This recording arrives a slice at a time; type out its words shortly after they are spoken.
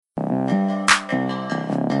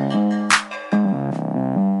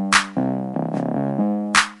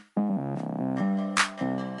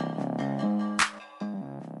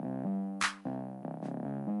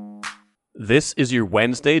This is your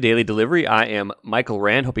Wednesday daily delivery. I am Michael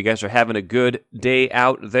Rand. Hope you guys are having a good day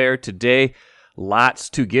out there today. Lots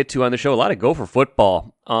to get to on the show. A lot of Gopher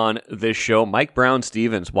football on this show. Mike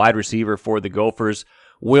Brown-Stephens, wide receiver for the Gophers,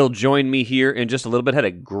 will join me here in just a little bit. Had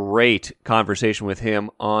a great conversation with him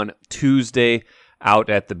on Tuesday out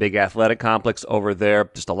at the Big Athletic Complex over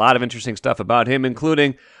there. Just a lot of interesting stuff about him,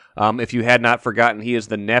 including, if you had not forgotten, he is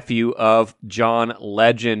the nephew of John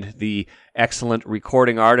Legend, the excellent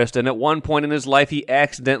recording artist. And at one point in his life, he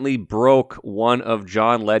accidentally broke one of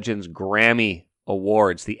John Legend's Grammy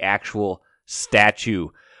Awards, the actual statue.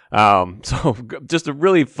 So just a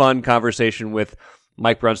really fun conversation with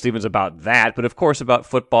Mike Brown-Stephens about that, but of course about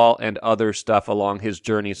football and other stuff along his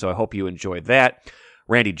journey. So I hope you enjoyed that.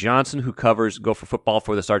 Randy Johnson, who covers Gopher football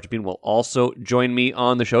for the Star Tribune, will also join me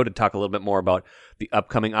on the show to talk a little bit more about the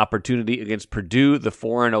upcoming opportunity against Purdue, the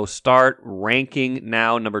 4-0 start, ranking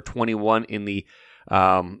now number 21 in the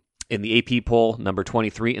AP poll, number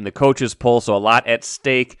 23 in the coaches poll. So a lot at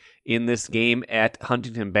stake in this game at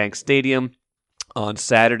Huntington Bank Stadium on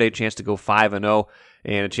Saturday. A chance to go 5-0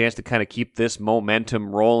 and a chance to kind of keep this momentum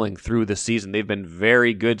rolling through the season. They've been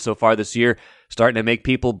very good so far this year, starting to make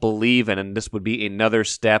people believe, and this would be another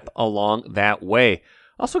step along that way.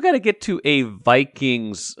 Also got to get to a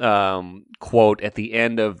Vikings quote at the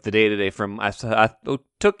end of the day today from, I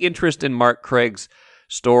took interest in Mark Craig's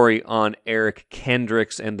story on Eric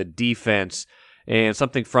Kendricks and the defense, and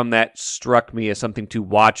something from that struck me as something to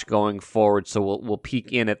watch going forward, so we'll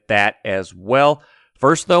peek in at that as well.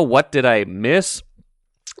 First, though, what did I miss?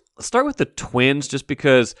 Let's start with the Twins, just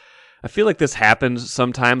because I feel like this happens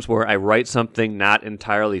sometimes where I write something not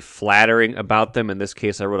entirely flattering about them. In this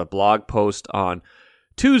case, I wrote a blog post on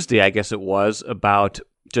Tuesday, I guess it was, about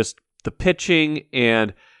just the pitching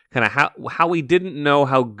and kind of how we didn't know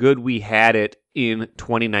how good we had it in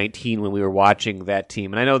 2019 when we were watching that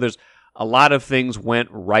team. And I know there's a lot of things went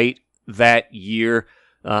right that year.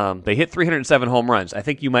 They hit 307 home runs. I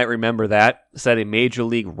think you might remember that. Set a major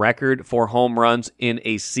league record for home runs in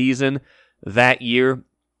a season that year.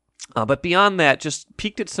 But beyond that, just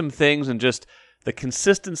peeked at some things and just the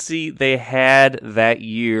consistency they had that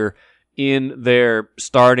year in their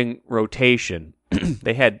starting rotation.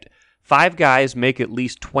 They had 5 guys make at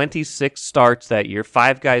least 26 starts that year.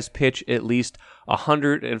 5 guys pitch at least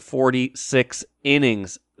 146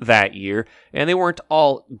 innings that year, and they weren't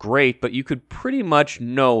all great, but you could pretty much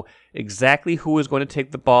know exactly who was going to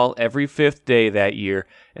take the ball every 5th day that year,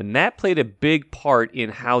 and that played a big part in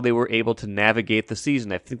how they were able to navigate the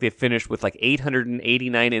season. I think they finished with like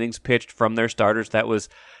 889 innings pitched from their starters. That was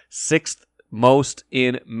 6th most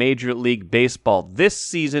in Major League Baseball this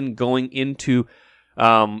season going into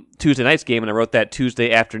Tuesday night's game, and I wrote that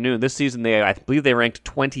Tuesday afternoon. This season, I believe they ranked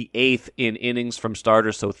 28th in innings from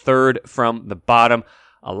starters, so 3rd from the bottom.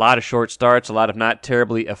 A lot of short starts, a lot of not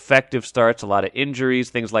terribly effective starts, a lot of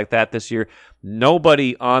injuries, things like that this year.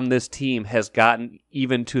 Nobody on this team has gotten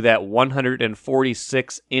even to that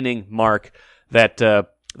 146 inning mark that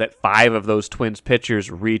 5 of those Twins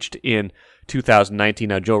pitchers reached in 2019.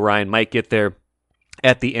 Now, Joe Ryan might get there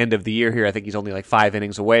at the end of the year here. I think he's only like 5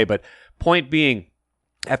 innings away. But point being,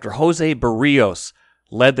 after Jose Barrios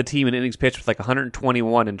led the team in innings pitched with like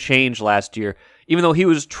 121 and change last year, even though he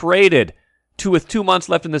was traded with 2 months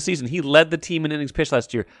left in the season, he led the team in innings pitched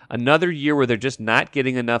last year. Another year where they're just not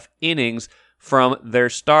getting enough innings from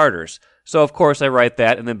their starters. So, of course, I write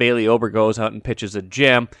that, and then Bailey Ober goes out and pitches a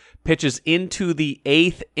gem. Pitches into the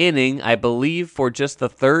 8th inning, I believe, for just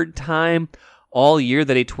the 3rd time all year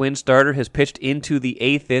that a Twin starter has pitched into the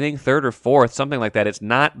 8th inning, 3rd or 4th, something like that. It's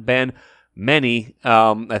not been many.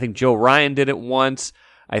 I think Joe Ryan did it once.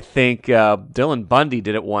 I think Dylan Bundy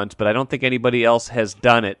did it once, but I don't think anybody else has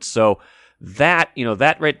done it. So that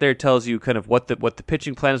right there tells you kind of what the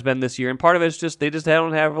pitching plan has been this year, and part of it is just they just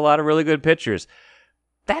don't have a lot of really good pitchers.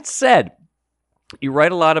 That said, you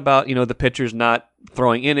write a lot about the pitchers not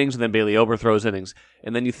throwing innings, and then Bailey Ober throws innings,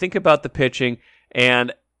 and then you think about the pitching,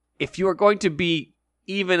 and if you are going to be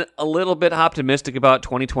even a little bit optimistic about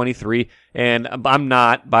 2023, and I'm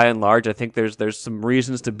not by and large, I think there's some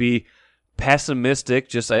reasons to be pessimistic.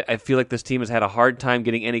 Just I feel like this team has had a hard time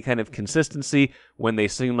getting any kind of consistency. When they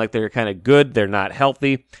seem like they're kind of good, they're not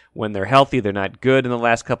healthy. When they're healthy, they're not good in the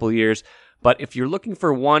last couple of years. But if you're looking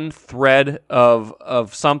for one thread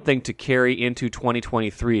of something to carry into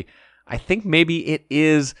 2023, I think maybe it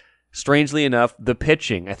is, strangely enough, the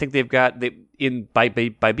pitching. I think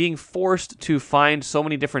by being forced to find so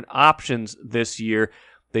many different options this year,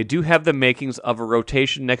 they do have the makings of a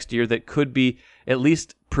rotation next year that could be at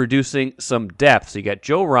least producing some depth. So you got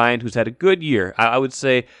Joe Ryan, who's had a good year. I would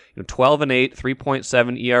say 12-8,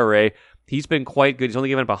 3.7 ERA. He's been quite good. He's only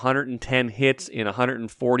given up 110 hits in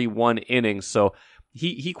 141 innings, so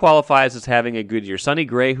he qualifies as having a good year. Sonny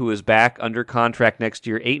Gray, who is back under contract next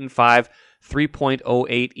year, 8-5,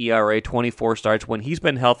 3.08 ERA, 24 starts. When he's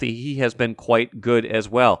been healthy, he has been quite good as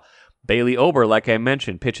well. Bailey Ober, like I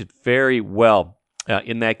mentioned, pitched very well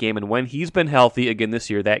in that game. And when he's been healthy, again this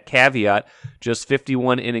year, that caveat, just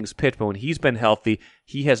 51 innings pitched, but when he's been healthy,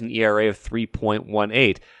 he has an ERA of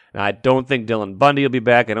 3.18. Now, I don't think Dylan Bundy will be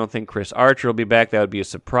back. I don't think Chris Archer will be back. That would be a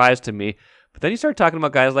surprise to me. But then you start talking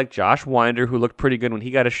about guys like Josh Winder, who looked pretty good when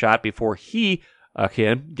he got a shot before he,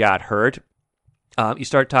 again, got hurt. You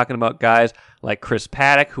start talking about guys like Chris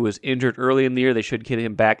Paddock, who was injured early in the year. They should get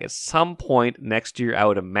him back at some point next year, I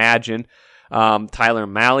would imagine. Tyler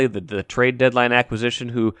Mahle, the trade deadline acquisition,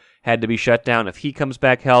 who had to be shut down if he comes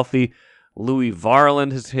back healthy. Louis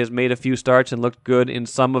Varland has made a few starts and looked good in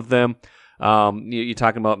some of them. You're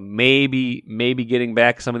talking about maybe getting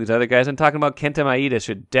back some of these other guys. And talking about Kenta Maeda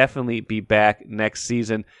should definitely be back next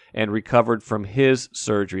season and recovered from his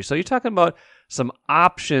surgery. So you're talking about some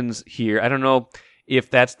options here. I don't know if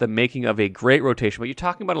that's the making of a great rotation, but you're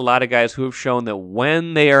talking about a lot of guys who have shown that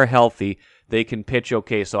when they are healthy, they can pitch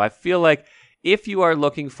okay. So I feel like if you are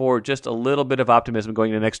looking for just a little bit of optimism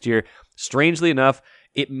going into next year, strangely enough,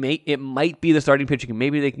 it might be the starting pitching, and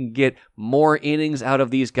maybe they can get more innings out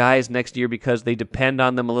of these guys next year because they depend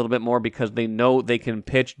on them a little bit more, because they know they can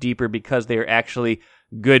pitch deeper, because they are actually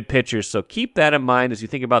good pitchers. So keep that in mind as you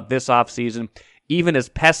think about this offseason. Even as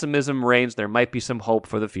pessimism reigns, there might be some hope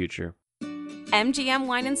for the future. MGM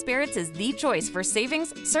Wine and Spirits is the choice for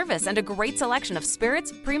savings, service, and a great selection of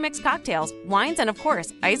spirits, premixed cocktails, wines, and of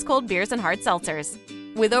course, ice-cold beers and hard seltzers.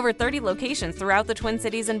 With over 30 locations throughout the Twin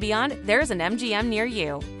Cities and beyond, there's an MGM near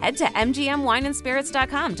you. Head to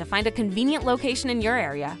MGMWineandSpirits.com to find a convenient location in your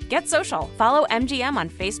area. Get social. Follow MGM on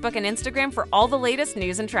Facebook and Instagram for all the latest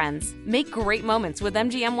news and trends. Make great moments with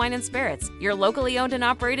MGM Wine and Spirits, your locally owned and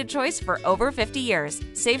operated choice for over 50 years.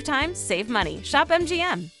 Save time, save money. Shop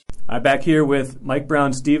MGM. I'm back here with Mike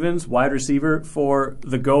Brown-Stevens, wide receiver for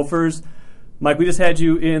the Gophers. Mike, we just had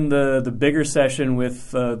you in the bigger session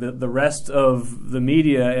with the rest of the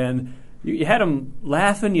media, and you had them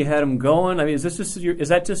laughing, you had them going. I mean, is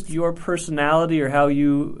that just your personality, or how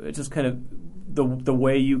you just kind of the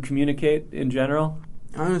way you communicate in general?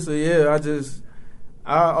 Honestly, yeah.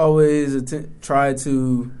 I always try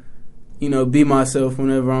to, be myself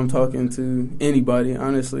whenever I'm talking to anybody.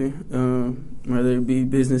 Honestly, whether it be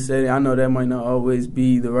business setting, I know that might not always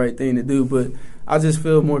be the right thing to do, but I just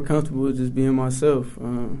feel more comfortable just being myself.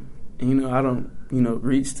 I don't,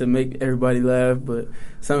 reach to make everybody laugh, but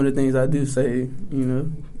some of the things I do say,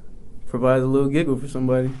 provides a little giggle for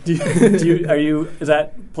somebody. Is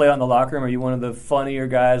that play out in the locker room? Are you one of the funnier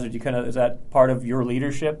guys, or is that part of your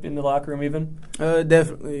leadership in the locker room even?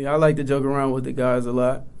 Definitely. I like to joke around with the guys a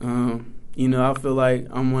lot. I feel like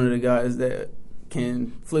I'm one of the guys that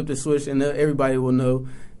can flip the switch, and everybody will know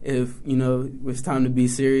if, it's time to be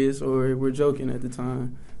serious or we're joking at the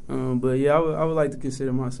time. But, yeah, I would like to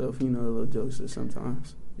consider myself, a little jokester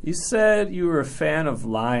sometimes. You said you were a fan of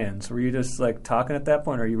Lions. Were you just, talking at that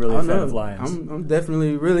point, or are you really a fan of Lions? I'm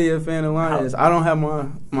definitely really a fan of Lions. I don't have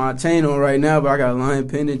my chain on right now, but I got a Lion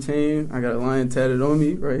pendant chain. I got a lion tatted on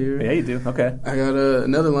me right here. Yeah, you do. Okay. I got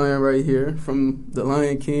another lion right here from The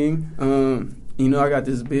Lion King. I got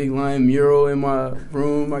this big lion mural in my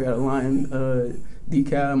room. I got a lion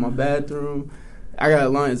decal in my bathroom. I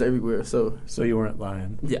got lions everywhere. So you weren't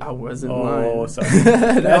lying. Yeah, I wasn't lying. Oh, sorry.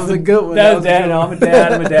 that was a good one. I'm a dad. I'm a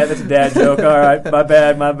dad. That's a dad joke. All right, my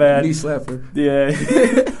bad. Knee slapper.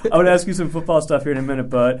 Yeah. I would ask you some football stuff here in a minute,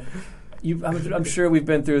 but I'm sure we've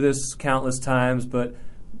been through this countless times. But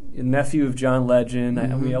nephew of John Legend,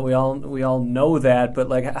 mm-hmm. we all know that. But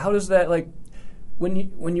how does that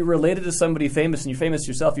when you're related to somebody famous and you're famous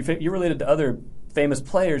yourself, you're related to other famous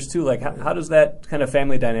players too. How does that kind of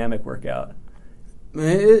family dynamic work out?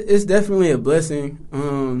 Man, it's definitely a blessing.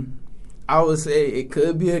 I would say it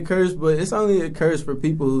could be a curse, but it's only a curse for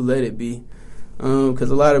people who let it be. Because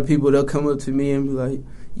a lot of people, they'll come up to me and be like,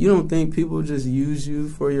 you don't think people just use you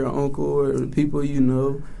for your uncle or the people you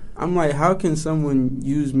know? I'm like, how can someone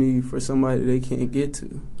use me for somebody they can't get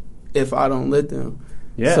to if I don't let them?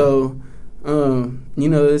 Yeah. So,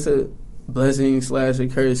 it's a blessing / a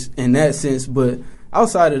curse in that sense, but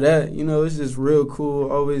outside of that, it's just real cool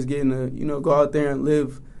always getting to, go out there and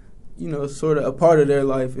live, sort of a part of their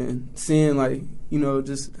life and seeing,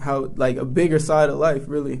 just how, a bigger side of life,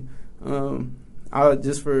 really.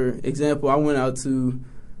 For example, I went out to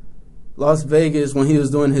Las Vegas when he was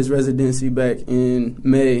doing his residency back in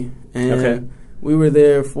May. And we were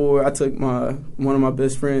there I took one of my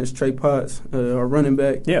best friends, Trey Potts, our running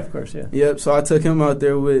back. Yeah, of course, yeah. Yep, so I took him out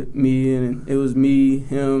there with me, and it was me,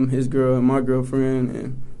 him, his girl, and my girlfriend.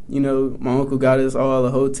 And, you know, my uncle got us all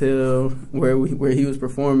a hotel where he was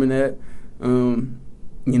performing at.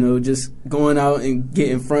 You know, just going out and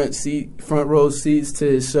getting front row seats to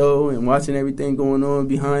his show and watching everything going on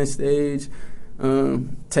behind stage.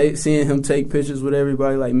 Seeing him take pictures with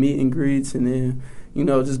everybody, like meet and greets, and then, you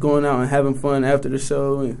know, just going out and having fun after the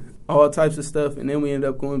show and all types of stuff. And then we ended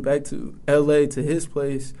up going back to L.A. to his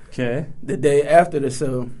place the day after the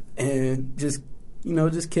show, and just, you know,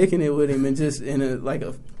 just kicking it with him, and just in a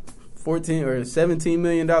 $14 or $17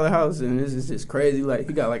 million house. And this is just crazy. Like,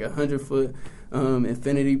 he got like 100-foot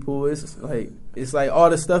infinity pool. It's like all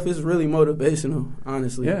the stuff is really motivational,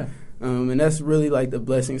 honestly. Yeah. And that's really like the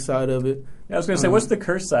blessing side of it. Yeah, I was going to say, what's the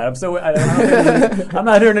curse side? I'm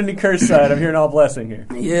not hearing any curse side. I'm hearing all blessing here.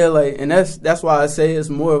 Yeah, like, and that's why I say it's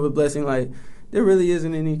more of a blessing. Like, there really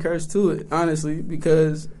isn't any curse to it, honestly,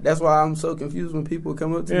 because that's why I'm so confused when people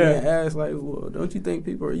come up to me and ask, like, well, don't you think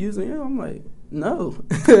people are using it? I'm like, no.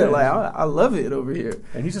 Like, I love it over here.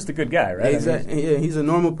 And he's just a good guy, right? Exactly. I mean, yeah, he's a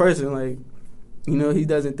normal person. Like, you know, he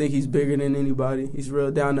doesn't think he's bigger than anybody. He's real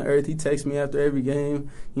down to earth. He texts me after every game.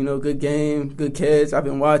 You know, good game, good catch. I've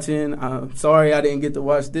been watching. I'm sorry I didn't get to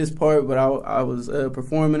watch this part, but I was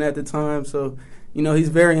performing at the time. So, you know, he's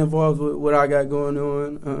very involved with what I got going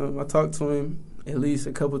on. I talk to him at least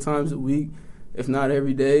a couple times a week, if not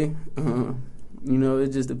every day. You know, it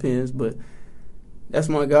just depends. But that's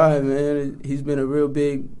my guy, man. He's been a real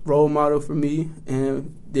big role model for me,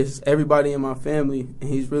 and there's everybody in my family, and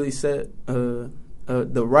he's really set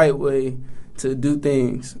the right way to do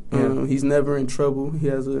things. Yeah. He's never in trouble. He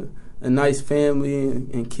has a nice family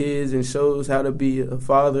and kids, and shows how to be a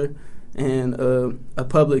father and a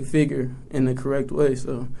public figure in the correct way.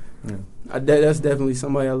 So that's definitely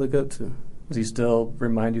somebody I look up to. Does he still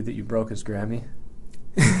remind you that you broke his Grammy?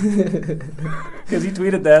 Because he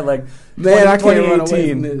tweeted that like, man, I can't run away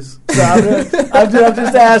from this. So I'm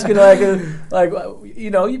just asking, like you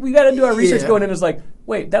know, we got to do our research going in. It's like,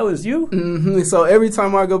 wait, that was you? Mm-hmm. So every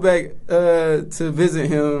time I go back to visit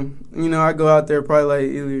him, you know, I go out there probably like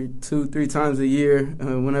either 2-3 times a year.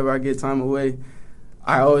 Whenever I get time away,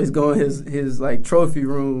 I always go in his like trophy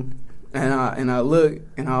room, and I look,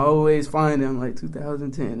 and I always find him like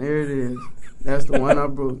 2010. There it is. That's the one I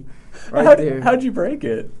broke. Right there. How'd you break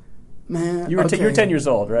it? Man, you were 10 years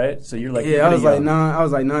old, right? So you're like, I was like 9. I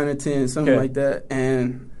was like 9 or 10, something like that.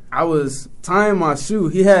 And I was tying my shoe.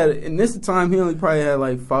 And this time he only probably had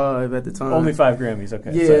like 5 at the time. Only 5 Grammys,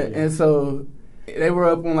 okay. Yeah, and so they were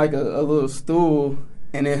up on like a little stool,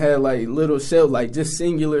 and it had like little shelves, like just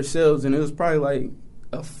singular shelves, and it was probably like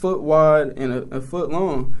a foot wide and a foot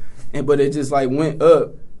long, but it just like went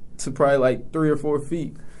up to probably like 3 or 4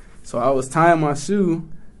 feet. So I was tying my shoe,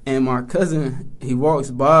 and my cousin, he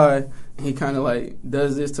walks by, and he kind of like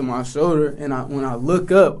does this to my shoulder, and when I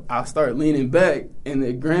look up, I start leaning back, and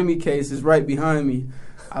the Grammy case is right behind me.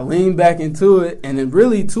 I lean back into it, and then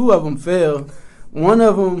really 2 of them fell. One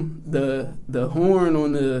of them, the horn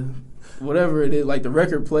on the whatever it is, like the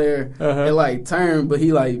record player, it like turned, but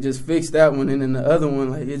he like just fixed that one, and then the other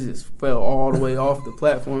one, like it just fell all the way off the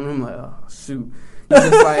platform. I'm like, oh shoot. He's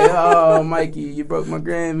just like, oh, Mikey, you broke my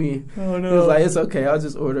Grammy. Oh, no. He was like, it's okay. I'll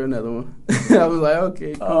just order another one. I was like,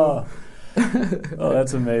 okay, cool. Oh,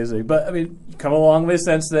 that's amazing. But, I mean, you come a long way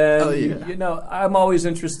since then. Oh, yeah. You know, I'm always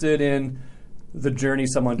interested in the journey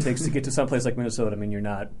someone takes to get to someplace like Minnesota. I mean, you're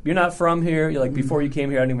not from here. You're like, before you came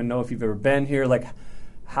here, I don't even know if you've ever been here. Like,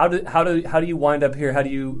 how do you wind up here? How do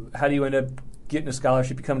you end up getting a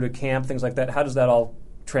scholarship? You come to a camp, things like that. How does that all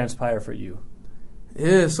transpire for you?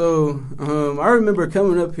 Yeah, so I remember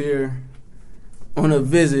coming up here on a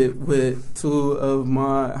visit with 2 of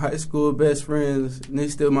my high school best friends, and they're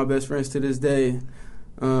still my best friends to this day,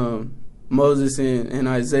 Moses and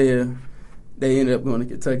Isaiah. They ended up going to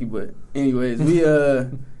Kentucky, but anyways, we still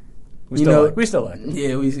like them.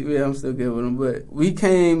 Yeah, I'm still good with them. But we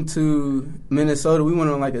came to Minnesota. We went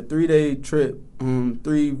on like a 3-day trip,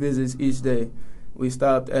 3 visits each day. We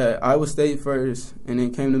stopped at Iowa State first, and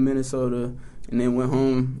then came to Minnesota, and then went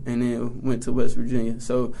home, and then went to West Virginia.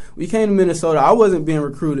 So we came to Minnesota. I wasn't being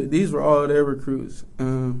recruited. These were all their recruits,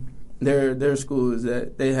 their schools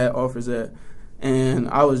that they had offers at. And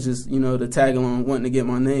I was just, the tag along, wanting to get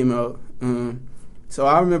my name out. So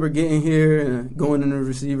I remember getting here and going in the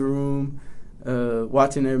receiver room,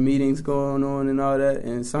 watching their meetings going on and all that.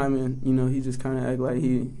 And Simon, he just kind of acted like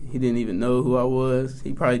he didn't even know who I was.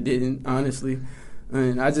 He probably didn't, honestly.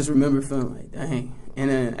 And I just remember feeling like, dang. And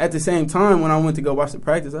then at the same time, when I went to go watch the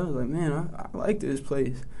practice, I was like, man, I like this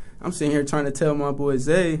place. I'm sitting here trying to tell my boy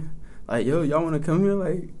Zay, like, yo, y'all want to come here?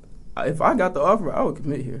 Like, if I got the offer, I would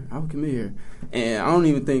commit here. And I don't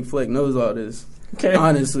even think Fleck knows all this,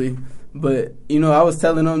 honestly. But, I was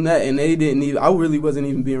telling them that, and they didn't even – I really wasn't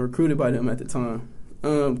even being recruited by them at the time.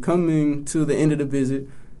 Coming to the end of the visit,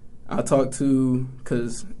 I talked to –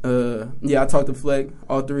 because, I talked to Fleck.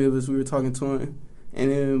 All three of us, we were talking to him.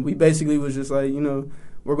 And then we basically was just like,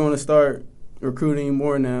 we're going to start recruiting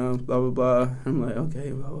more now, blah, blah, blah. I'm like,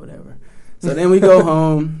 okay, well, whatever. So then we go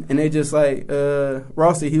home, and they just like,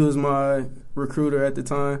 Rossi, he was my recruiter at the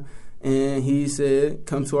time, and he said,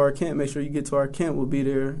 come to our camp. Make sure you get to our camp. We'll be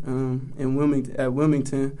there at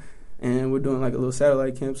Wilmington, and we're doing like a little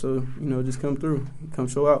satellite camp. So, just come through, come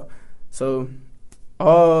show out. So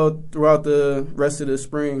all throughout the rest of the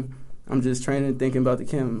spring, I'm just training, thinking about the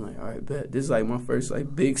camp. I'm like, all right, bet. This is like my first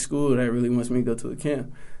like big school that really wants me to go to a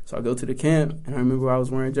camp. So I go to the camp, and I remember I was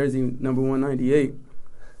wearing jersey number 198.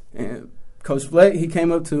 And Coach Fleck, he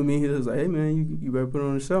came up to me. He was like, hey, man, you better put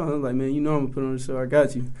on a show. I was like, man, I'm going to put on a show. I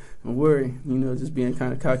got you. Don't worry. Just being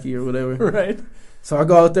kind of cocky or whatever. Right. So I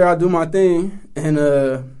go out there, I do my thing. And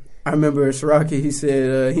I remember Shiraki, he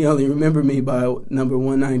said he only remembered me by number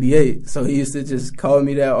 198. So he used to just call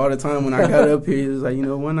me that all the time when I got up here. He was like,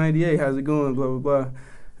 198, how's it going, blah, blah, blah.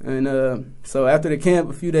 And so after the camp,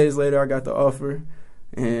 a few days later, I got the offer.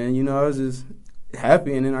 And, I was just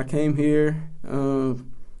happy. And then I came here.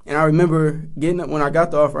 And I remember when I got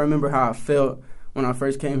the offer, I remember how I felt when I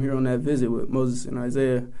first came here on that visit with Moses and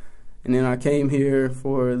Isaiah. And then I came here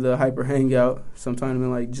for the Hyper Hangout sometime in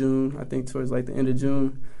like June, I think towards like the end of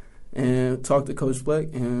June, and talked to Coach Fleck,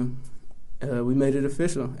 and we made it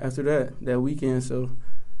official after that weekend. So,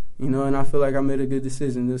 and I feel like I made a good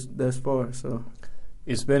decision thus far. So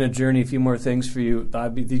it's been a journey. A few more things for you.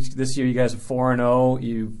 This year you guys are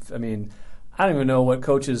 4-0. I don't even know what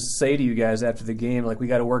coaches say to you guys after the game. Like, we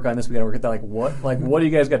got to work on this, we got to work at that. Like, what? Like, what do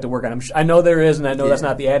you guys got to work on? I know there is, and I know that's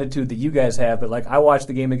not the attitude that you guys have. But like, I watched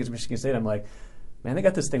the game against Michigan State. I'm like, man, they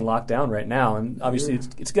got this thing locked down right now. And obviously,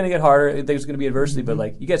 it's going to get harder. There's going to be adversity, but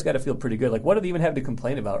like, you guys got to feel pretty good. Like, what do they even have to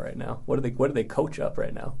complain about right now? What do they coach up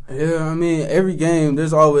right now? Yeah, every game,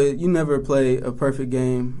 there's always, you never play a perfect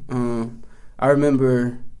game. I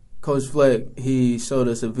remember Coach Fleck, he showed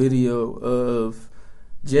us a video of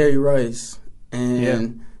Jerry Rice.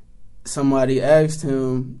 And somebody asked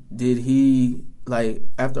him, did he, like,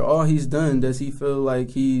 after all he's done, does he feel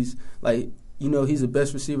like he's, like, he's the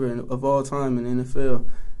best receiver of all time in the NFL.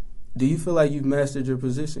 Do you feel like you've mastered your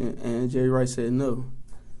position? And Jerry Rice said no.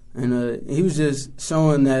 And he was just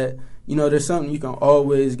showing that, there's something you can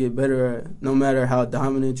always get better at, no matter how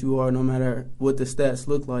dominant you are, no matter what the stats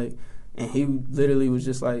look like. And he literally was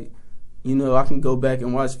just like, I can go back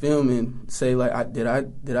and watch film and say, like, did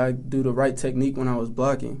I do the right technique when I was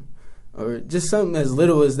blocking? Or just something as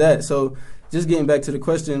little as that. So just getting back to the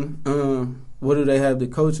question, what do they have to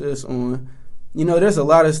coach us on? There's a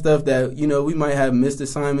lot of stuff that, we might have missed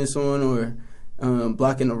assignments on, or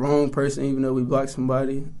blocking the wrong person even though we blocked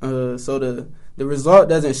somebody. So the result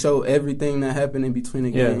doesn't show everything that happened in between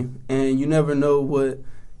the game. And you never know what,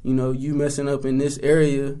 you messing up in this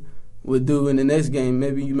area would do in the next game.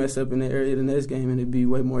 Maybe you mess up in the area of the next game and it'd be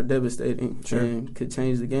way more devastating and could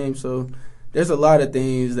change the game. So there's a lot of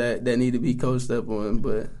things that need to be coached up on,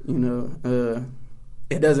 but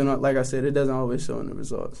it doesn't, like I said, it doesn't always show in the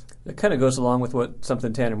results. It kind of goes along with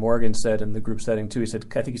something Tanner Morgan said in the group setting too. I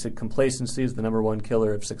think he said complacency is the number one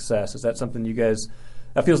killer of success. Is that something you guys?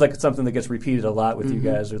 That feels like it's something that gets repeated a lot with you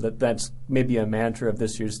guys, or that's maybe a mantra of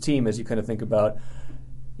this year's team as you kind of think about.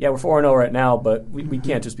 Yeah, we're 4-0 right now, but we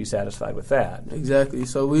can't just be satisfied with that. Exactly.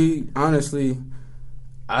 So we honestly,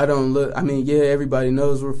 I don't look. Everybody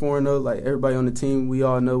knows we're 4-0. Like, everybody on the team, we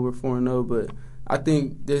all know we're 4-0. But I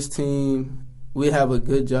think this team, we have a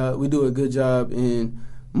good job. We do a good job in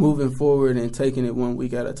moving forward and taking it 1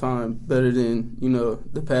 week at a time, better than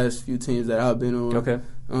the past few teams that I've been on. Okay.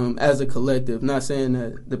 As a collective, not saying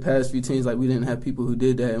that the past few teams, like, we didn't have people who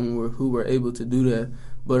did that and who were able to do that,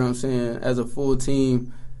 but I'm saying as a full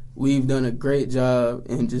team, we've done a great job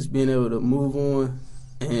in just being able to move on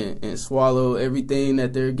and swallow everything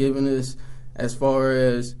that they're giving us as far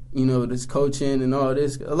as, this coaching and all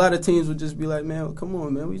this. A lot of teams would just be like, man, come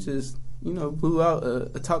on, man, we just, blew out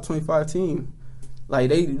a top 25 team. Like,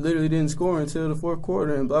 they literally didn't score until the fourth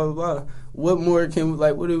quarter and blah, blah, blah. What more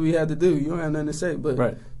what do we have to do? You don't have nothing to say. But,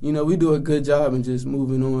 right. We do a good job in just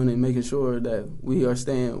moving on and making sure that we are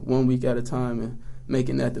staying 1 week at a time and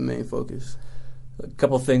making that the main focus. A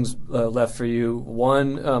couple of things left for you.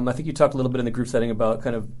 One, I think you talked a little bit in the group setting about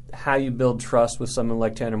kind of how you build trust with someone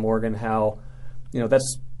like Tanner Morgan, how,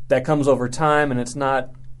 that comes over time, and it's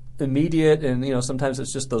not immediate, and sometimes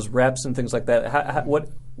it's just those reps and things like that.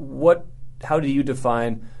 How do you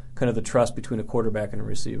define kind of the trust between a quarterback and a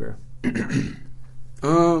receiver?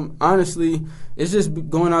 Honestly, it's just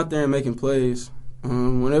going out there and making plays.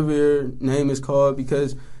 Whenever your name is called,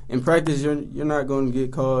 because in practice you're not going to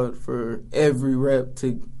get called for every rep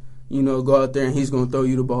to, go out there and he's going to throw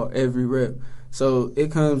you the ball every rep. So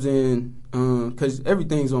it comes in because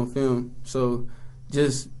everything's on film. So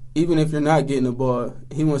just even if you're not getting the ball,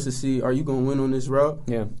 he wants to see, are you going to win on this route?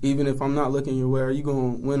 Yeah. Even if I'm not looking your way, are you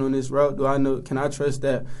going to win on this route? Can I trust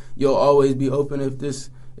that you'll always be open if this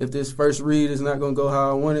first read is not going to go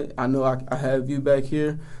how I want it? I know I have you back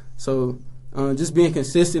here. So just being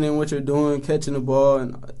consistent in what you're doing, catching the ball,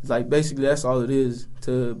 and basically that's all it is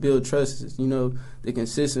to build trust. Is, the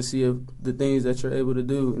consistency of the things that you're able to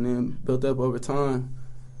do, and then built up over time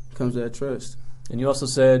comes that trust. And you also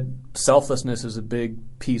said selflessness is a big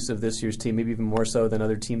piece of this year's team, maybe even more so than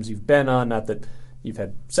other teams you've been on. Not that you've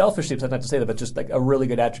had selfish teams, not to say that, but just like a really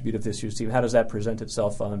good attribute of this year's team. How does that present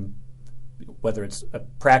itself on whether it's a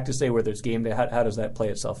practice day, whether it's game day? How does that play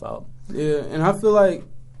itself out? Yeah, and I feel like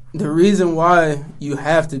the reason why you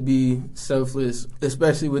have to be selfless,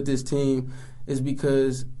 especially with this team, is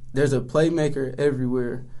because there's a playmaker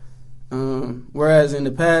everywhere. Whereas in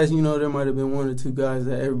the past, there might have been one or two guys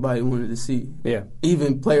that everybody wanted to see. Yeah.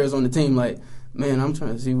 Even players on the team, man, I'm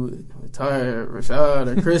trying to see what Tyre,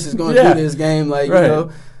 Rashad, or Chris is going to do this game.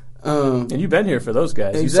 Right. And you've been here for those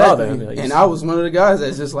guys. Exactly. You saw them. And I was one of the guys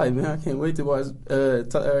that's just man, I can't wait to watch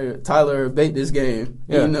Tyler bait this game.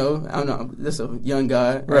 Yeah. I'm not just a young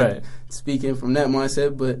guy. Right. Speaking from that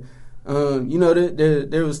mindset, but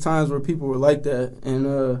there was times where people were like that,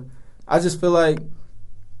 and I just feel like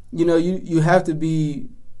you have to be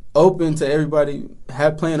open to everybody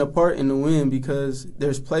playing a part in the win, because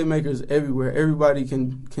there's playmakers everywhere. Everybody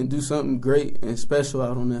can do something great and special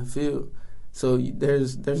out on that field. So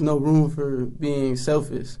there's no room for being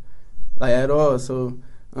selfish, at all. So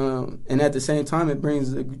and at the same time, it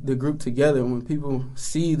brings the group together. When people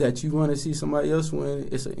see that you want to see somebody else win,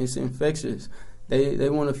 it's infectious. They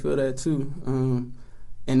want to feel that too.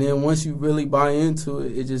 And then once you really buy into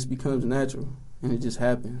it, it just becomes natural and it just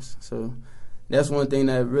happens. So that's one thing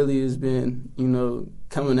that really has been,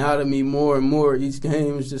 coming out of me more and more each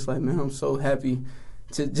game. It's just man, I'm so happy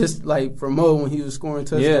to just for Mo when he was scoring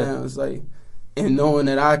touchdowns, and knowing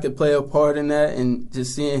that I could play a part in that, and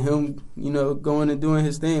just seeing him, going and doing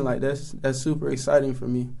his thing, that's super exciting for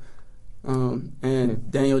me. And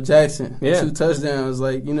Daniel Jackson, 2 touchdowns,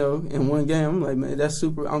 in one game. I'm man, that's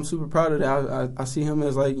super. I'm super proud of that. I see him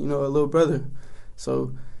as a little brother.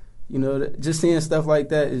 So, just seeing stuff like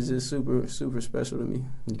that is just super, super special to me.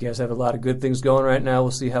 You guys have a lot of good things going right now.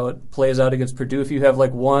 We'll see how it plays out against Purdue. If you have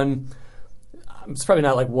one, it's probably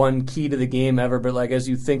not one key to the game ever, but as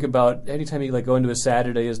you think about anytime you go into a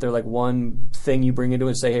Saturday, is there one thing you bring into it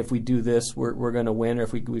and say, hey, if we do this, we're going to win, or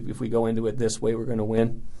if we go into it this way, we're going to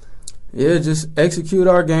win? Yeah, just execute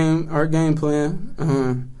our game plan.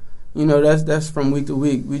 That's from week to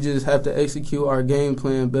week. We just have to execute our game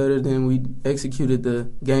plan better than we executed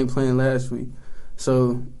the game plan last week.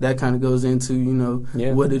 So that kind of goes into,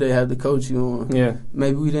 what do they have to coach you on? Yeah.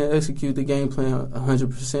 Maybe we didn't execute the game plan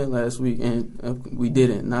 100% last week, and we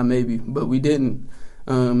didn't. Not maybe, but we didn't.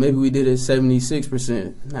 Maybe we did it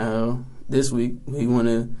 76%. Now, this week, we want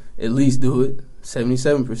to at least do it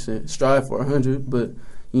 77%. Strive for 100, but,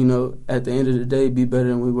 at the end of the day, be better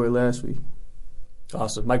than we were last week.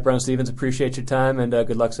 Awesome. Mike Brown-Stephens, appreciate your time, and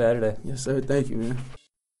good luck Saturday. Yes, sir. Thank you, man.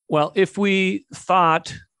 Well, if we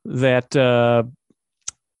thought that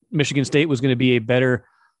Michigan State was going to be a better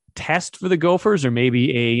test for the Gophers, or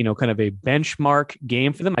maybe a kind of a benchmark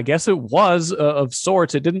game for them, I guess it was of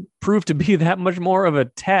sorts. It didn't prove to be that much more of a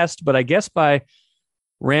test, but I guess by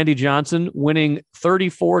Randy Johnson winning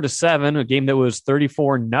 34-7, a game that was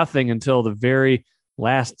 34-0 until the very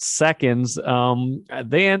last seconds,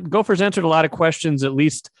 Gophers answered a lot of questions, at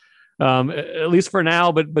least for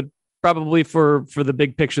now, but probably for the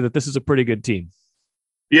big picture, that this is a pretty good team.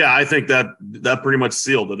 Yeah, I think that pretty much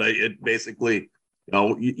sealed it. It basically,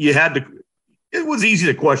 you had to. It was easy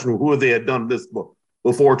to question who they had done this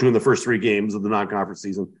before to in the first 3 games of the non-conference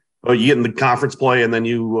season. You get in the conference play, and then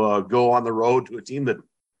you go on the road to a team that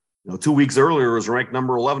 2 weeks earlier was ranked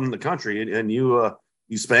number 11 in the country, and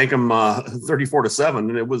you spank them 34-7,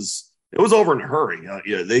 and it was over in a hurry.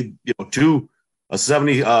 They a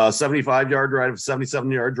 75-yard drive,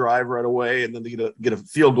 77-yard drive right away, and then they get a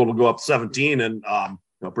field goal to go up 17, and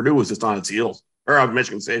Purdue was just on its heels, or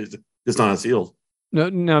Michigan State is just on its heels.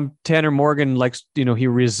 No, Tanner Morgan likes, he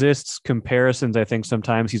resists comparisons. I think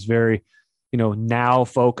sometimes he's very now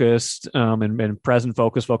focused and present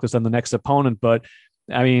focused on the next opponent. But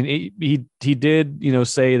I mean, he did,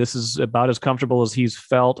 say this is about as comfortable as he's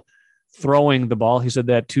felt throwing the ball. He said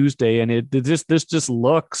that Tuesday, and this just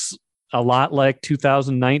looks a lot like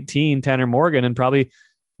 2019 Tanner Morgan, and probably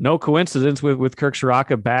no coincidence with Kirk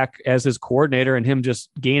Ciarrocca back as his coordinator and him just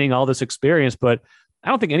gaining all this experience. But I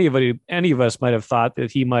don't think any of us might have thought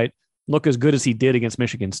that he might look as good as he did against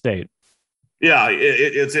Michigan State. Yeah,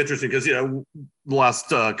 it's interesting because, the last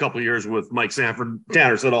couple of years with Mike Sanford,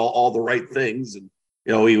 Tanner said all the right things, and,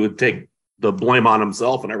 he would take the blame on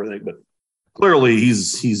himself and everything. But clearly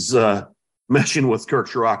he's meshing with Kirk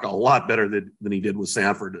Ciarrocca a lot better than he did with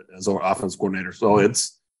Sanford as our offense coordinator. So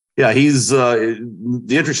he's the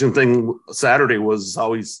interesting thing Saturday was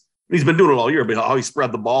how he's been doing it all year, but how he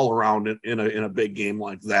spread the ball around in a big game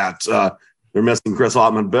like that. They're missing Chris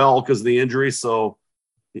Autman-Bell because of the injury, so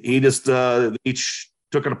he just each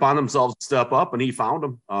took it upon themselves to step up, and he found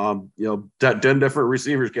them. 10 different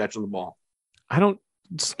receivers catching the ball. I don't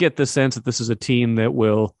get the sense that this is a team that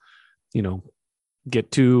will,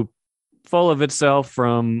 get too full of itself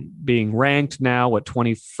from being ranked now,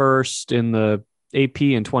 21st in the AP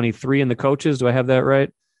and 23 in the coaches. Do I have that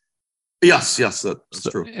right? Yes, that's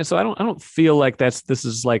true. And so I don't feel like this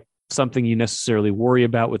is like something you necessarily worry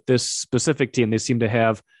about with this specific team. They seem to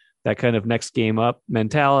have that kind of next game up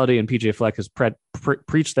mentality, and PJ Fleck has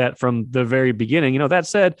preached that from the very beginning. That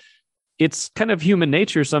said, it's kind of human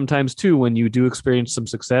nature sometimes too. When you do experience some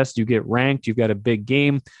success, you get ranked, you've got a big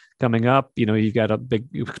game coming up, you've got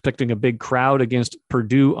you're expecting a big crowd against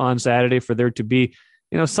Purdue on Saturday for there to be,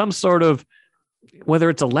 some sort of,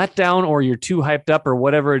 whether it's a letdown or you're too hyped up or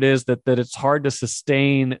whatever it is, that it's hard to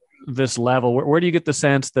sustain this level. Where do you get the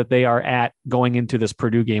sense that they are at going into this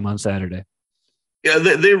Purdue game on Saturday? Yeah,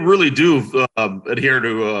 they really do adhere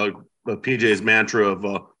to PJ's mantra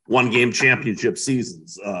of one game championship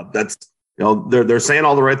seasons. That's, they're saying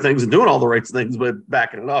all the right things and doing all the right things, but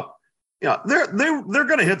backing it up. They're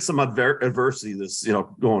going to hit some adversity this,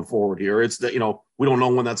 going forward here. It's that, we don't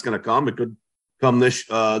know when that's going to come. It could come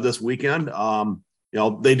this weekend.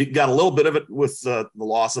 They got a little bit of it with the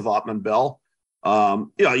loss of Autman-Bell.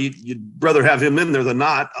 You'd rather have him in there than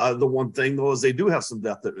not. The one thing though is they do have some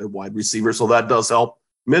depth at wide receiver, so that does help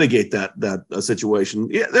mitigate that situation.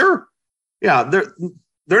 They're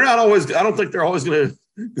not always. I don't think they're always going to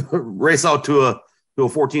race out to a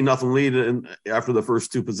 14-0 lead after the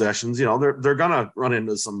first two possessions. They're going to run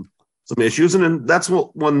into some issues, and then that's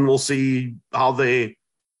when we'll see how they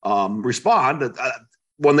respond.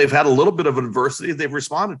 When they've had a little bit of adversity, they've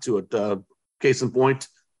responded to it. Case in point.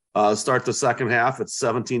 Start the second half at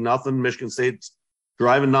 17-0. Michigan State's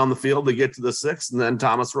driving down the field. They get to the 6th, and then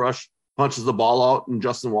Thomas Rush punches the ball out, and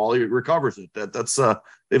Justin Wally recovers it. That's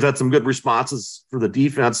they've had some good responses for the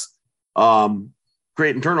defense,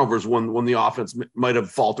 creating turnovers when the offense might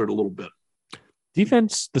have faltered a little bit.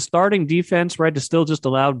 Defense, the starting defense, right, is still just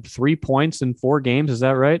allowed 3 points in 4 games. Is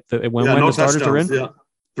that right? When no the starters are in? Yeah.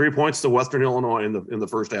 3 points to Western Illinois in the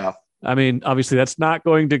first half. I mean, obviously that's not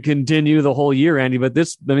going to continue the whole year, Andy, but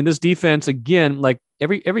this defense, again, like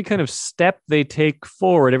every kind of step they take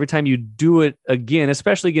forward, every time you do it again,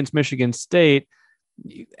 especially against Michigan State,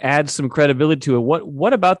 adds some credibility to it.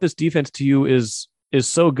 What about this defense to you is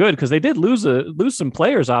so good? Because they did lose some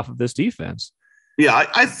players off of this defense. Yeah,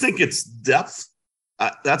 I think it's depth.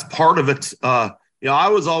 That's part of it. I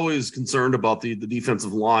was always concerned about the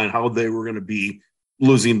defensive line, how they were going to be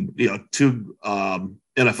losing, 2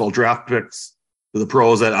 NFL draft picks to the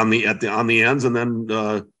pros on the ends, and then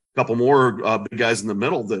a couple more big guys in the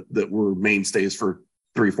middle that were mainstays for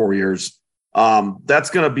 3-4 years. That's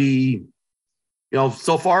going to be,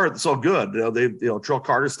 so far so good. Trell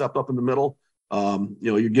Carter stepped up in the middle.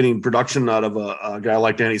 You're getting production out of a guy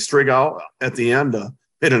like Danny Strigow at the end.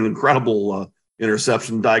 Hit an incredible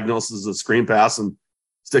interception, diagnoses a screen pass, and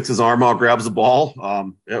sticks his arm out, grabs the ball.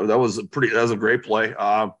 That was a great play.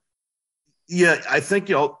 I think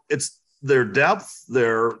it's their depth. They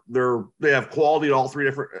have quality at all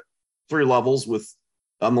three levels with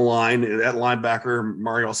on the line at linebacker.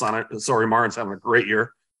 Marin's having a great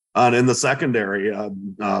year, and in the secondary,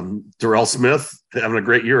 Darrell Smith having a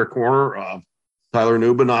great year at corner. Tyler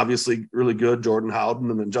Nubin obviously really good. Jordan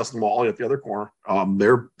Howden, and then Justin Wally at the other corner.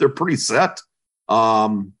 They're pretty set.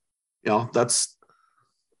 It'll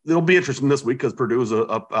be interesting this week because Purdue's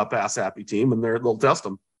a pass happy team, and they'll test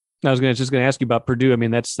them. I was just going to ask you about Purdue. I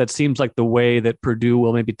mean, that seems like the way that Purdue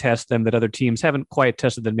will maybe test them that other teams haven't quite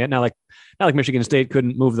tested them yet. Not like Michigan State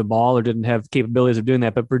couldn't move the ball or didn't have capabilities of doing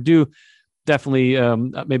that, but Purdue definitely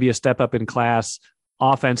maybe a step up in class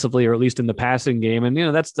offensively, or at least in the passing game. And,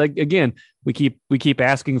 that's like, again, we keep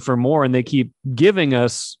asking for more, and they keep giving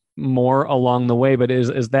us more along the way. But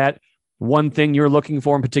is that one thing you're looking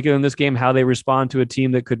for in particular in this game, how they respond to a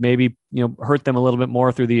team that could maybe, hurt them a little bit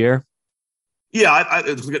more through the air? Yeah,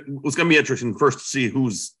 it's going to be interesting first to see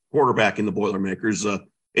who's quarterbacking the Boilermakers.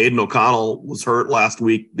 Aiden O'Connell was hurt last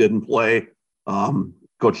week, didn't play.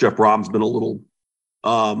 Coach Jeff Brom's been a little,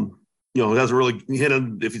 hasn't really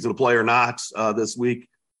hinted if he's going to play or not this week.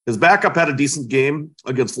 His backup had a decent game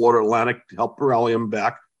against Florida Atlantic to help rally him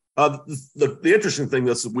back. The interesting thing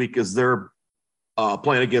this week is they're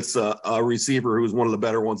playing against a receiver who's one of the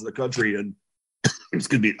better ones in the country, and it's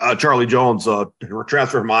going to be Charlie Jones,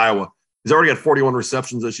 transfer from Iowa. He's already got 41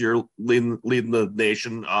 receptions this year, leading the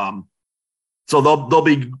nation. So they'll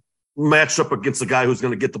be matched up against a guy who's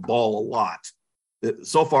going to get the ball a lot.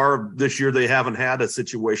 So far this year, they haven't had a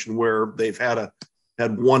situation where they've had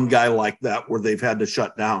one guy like that where they've had to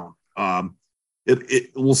shut down.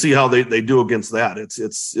 We'll see how they do against that.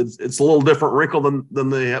 It's a little different wrinkle than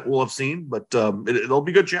they will have seen, but it'll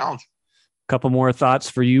be a good challenge. Couple more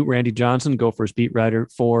thoughts for you, Randy Johnson, Gophers beat writer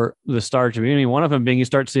for the Star Tribune. One of them being you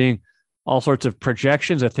start seeing all sorts of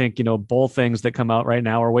projections. I think, bowl things that come out right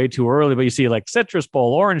now are way too early, but you see like Citrus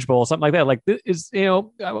Bowl, Orange Bowl, something like that. Like this is,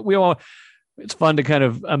 it's fun to kind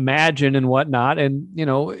of imagine and whatnot. And,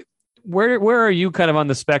 where are you kind of on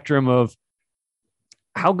the spectrum of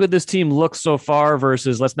how good this team looks so far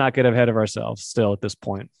versus let's not get ahead of ourselves still at this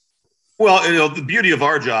point? Well, the beauty of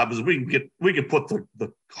our job is we can put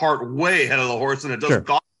the cart way ahead of the horse, and it doesn't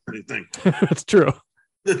cost anything. That's true.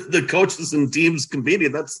 The coaches and teams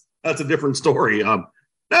competing, that's a different story.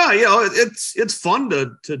 It's fun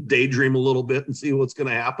to daydream a little bit and see what's going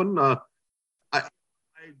to happen.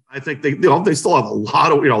 I think they still have a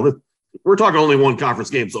lot of, we're talking only one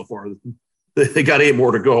conference game so far. They got 8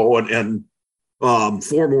 more to go and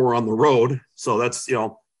 4 more on the road. So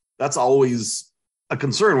that's always a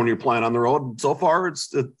concern when you're playing on the road. So far,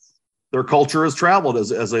 their culture has traveled,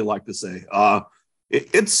 as they like to say.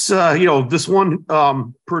 This one,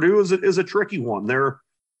 Purdue is a tricky one.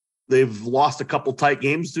 They've lost a couple tight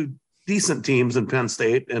games to decent teams in Penn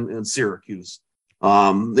State and Syracuse.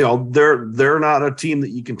 They're not a team that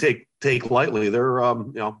you can take lightly. They're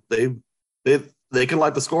they can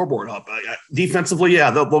light the scoreboard up. Defensively,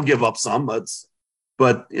 they'll give up some, but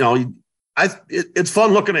it's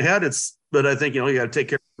fun looking ahead. But I think you got to take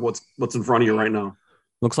care of what's in front of you right now.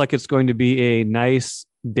 Looks like it's going to be a nice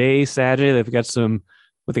day Saturday. They've got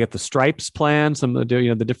they got the stripes planned, the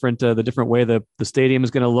different way the stadium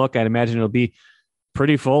is going to look. I'd imagine it'll be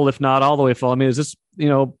pretty full, if not all the way full. I mean, is this,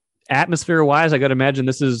 atmosphere wise, I got to imagine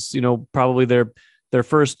this is, probably the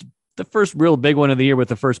first real big one of the year with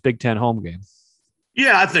the first Big Ten home game.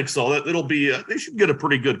 Yeah, I think so. It'll be, they should get a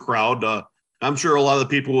pretty good crowd. I'm sure a lot of the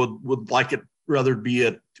people would like it rather be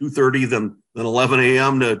at 2:30 than 11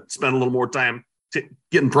 a.m. to spend a little more time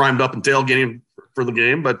getting primed up and tailgating for the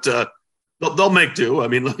game, but they'll make do. I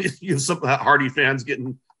mean, you have some Hardy fans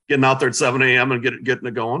getting out there at 7 a.m. and getting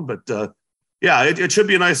it going. But it should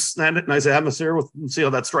be a nice atmosphere and see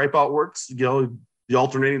how that stripe out works. The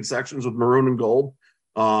alternating sections with maroon and gold.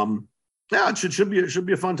 It should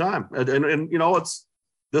be a fun time. And it's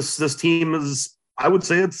this team is, I would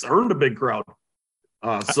say, it's earned a big crowd.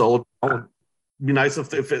 So it'd be nice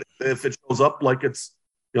if it shows up like it's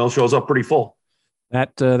shows up pretty full.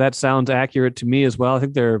 That sounds accurate to me as well. I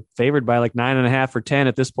think they're favored by like 9.5 or 10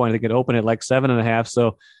 at this point. They could open at like 7.5.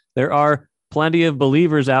 So there are plenty of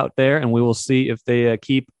believers out there, and we will see if they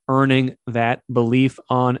keep earning that belief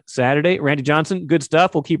on Saturday. Randy Johnson, good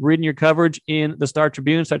stuff. We'll keep reading your coverage in the Star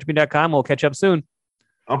Tribune, StarTribune.com. We'll catch up soon.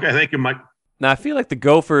 Okay, thank you, Mike. Now, I feel like the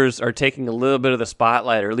Gophers are taking a little bit of the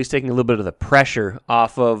spotlight, or at least taking a little bit of the pressure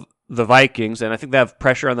off of the Vikings, and I think that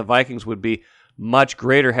pressure on the Vikings would be much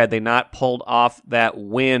greater had they not pulled off that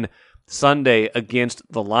win Sunday against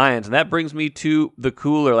the Lions. And that brings me to the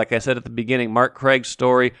cooler. Like I said at the beginning, Mark Craig's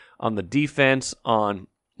story on the defense, on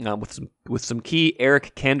with some key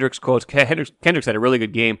Eric Kendricks quotes. Kendricks had a really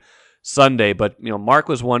good game Sunday, but Mark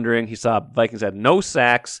was wondering. He saw Vikings had no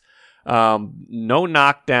sacks, no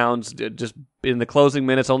knockdowns. Just in the closing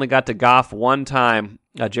minutes, only got to Goff one time.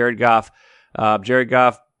 Jared Goff. Jared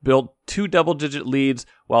Goff built 2 double-digit leads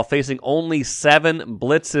while facing only 7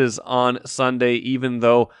 blitzes on Sunday, even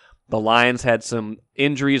though the Lions had some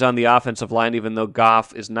injuries on the offensive line, even though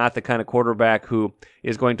Goff is not the kind of quarterback who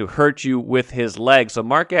is going to hurt you with his legs. So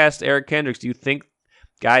Mark asked Eric Kendricks, do you think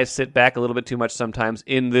guys sit back a little bit too much sometimes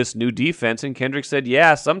in this new defense? And Kendricks said,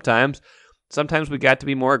 yeah, sometimes. Sometimes we got to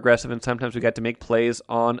be more aggressive, and sometimes we got to make plays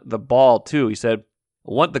on the ball, too. He said,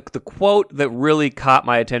 The quote that really caught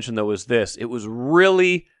my attention, though, was this. It was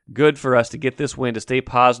really good for us to get this win, to stay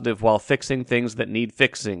positive while fixing things that need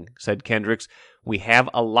fixing, said Kendricks. We have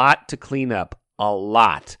a lot to clean up. A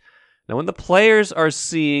lot. Now, when the players are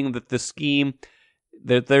seeing that the scheme,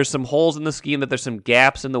 that there's some holes in the scheme, that there's some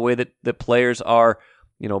gaps in the way that the players are,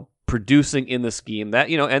 producing in the scheme, that,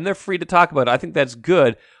 and they're free to talk about it. I think that's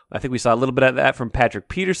good. I think we saw a little bit of that from Patrick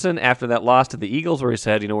Peterson after that loss to the Eagles, where he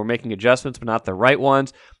said, we're making adjustments, but not the right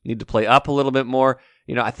ones. Need to play up a little bit more.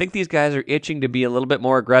 I think these guys are itching to be a little bit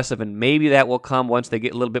more aggressive, and maybe that will come once they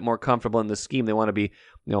get a little bit more comfortable in the scheme. They want to be,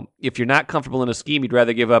 if you're not comfortable in a scheme, you'd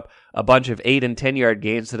rather give up a bunch of 8 and 10 yard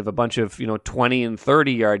gains instead of a bunch of, 20 and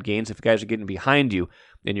 30 yard gains if guys are getting behind you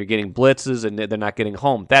and you're getting blitzes and they're not getting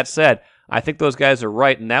home. That said, I think those guys are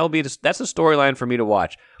right, and that's a storyline for me to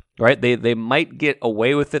watch. Right, they might get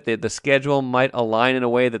away with it. The schedule might align in a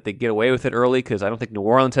way that they get away with it early, because I don't think New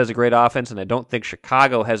Orleans has a great offense, and I don't think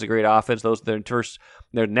Chicago has a great offense. Those are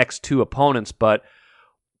their next two opponents. But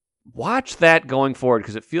watch that going forward,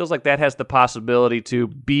 because it feels like that has the possibility to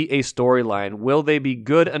be a storyline. Will they be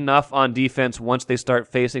good enough on defense once they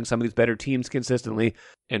start facing some of these better teams consistently?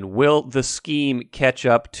 And will the scheme catch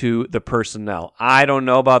up to the personnel? I don't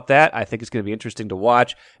know about that. I think it's going to be interesting to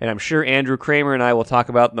watch. And I'm sure Andrew Kramer and I will talk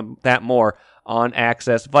about that more on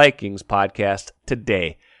Access Vikings podcast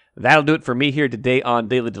today. That'll do it for me here today on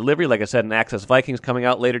Daily Delivery. Like I said, an Access Vikings coming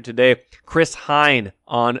out later today. Chris Hine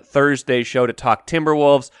on Thursday's show to talk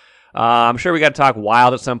Timberwolves. I'm sure we got to talk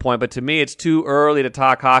Wild at some point, but to me, it's too early to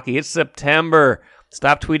talk hockey. It's September.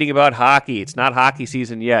 Stop tweeting about hockey. It's not hockey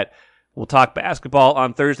season yet. We'll talk basketball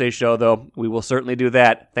on Thursday's show, though. We will certainly do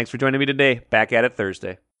that. Thanks for joining me today. Back at it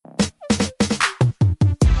Thursday.